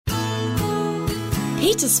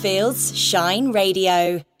Petersfield's Shine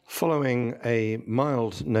Radio. Following a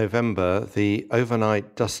mild November, the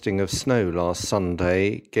overnight dusting of snow last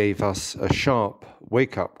Sunday gave us a sharp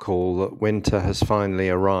wake-up call that winter has finally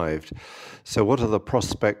arrived. So what are the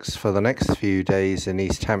prospects for the next few days in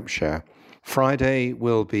East Hampshire? Friday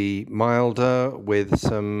will be milder with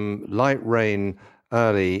some light rain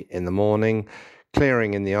early in the morning,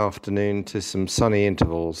 clearing in the afternoon to some sunny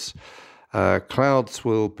intervals. Clouds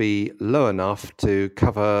will be low enough to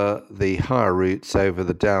cover the higher routes over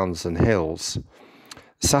the downs and hills.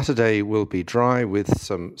 Saturday will be dry with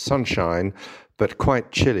some sunshine, but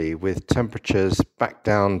quite chilly with temperatures back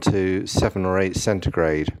down to 7 or 8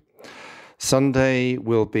 centigrade. Sunday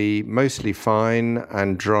will be mostly fine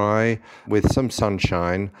and dry with some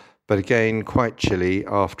sunshine, but again quite chilly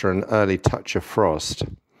after an early touch of frost.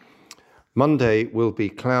 Monday will be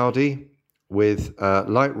cloudy with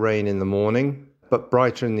light rain in the morning, but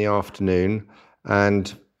brighter in the afternoon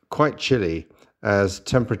and quite chilly as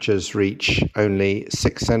temperatures reach only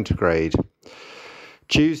 6 centigrade.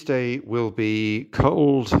 Tuesday will be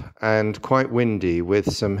cold and quite windy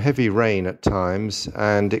with some heavy rain at times,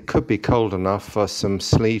 and it could be cold enough for some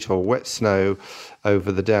sleet or wet snow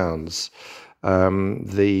over the downs.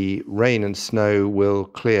 The rain and snow will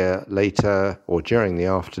clear later or during the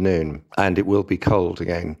afternoon, and it will be cold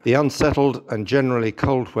again. The unsettled and generally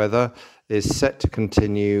cold weather is set to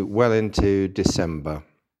continue well into December.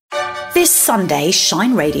 This Sunday,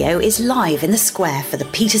 Shine Radio is live in the square for the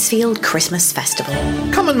Petersfield Christmas Festival.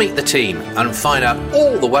 Come and meet the team and find out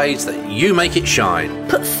all the ways that you make it shine.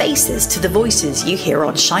 Put faces to the voices you hear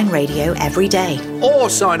on Shine Radio every day. Or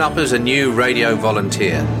sign up as a new radio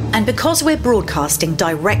volunteer. And because we're broadcasting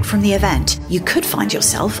direct from the event, you could find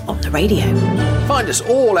yourself on the radio. Find us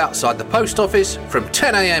all outside the post office from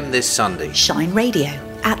 10 a.m. this Sunday. Shine Radio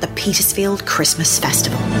at the Petersfield Christmas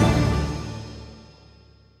Festival.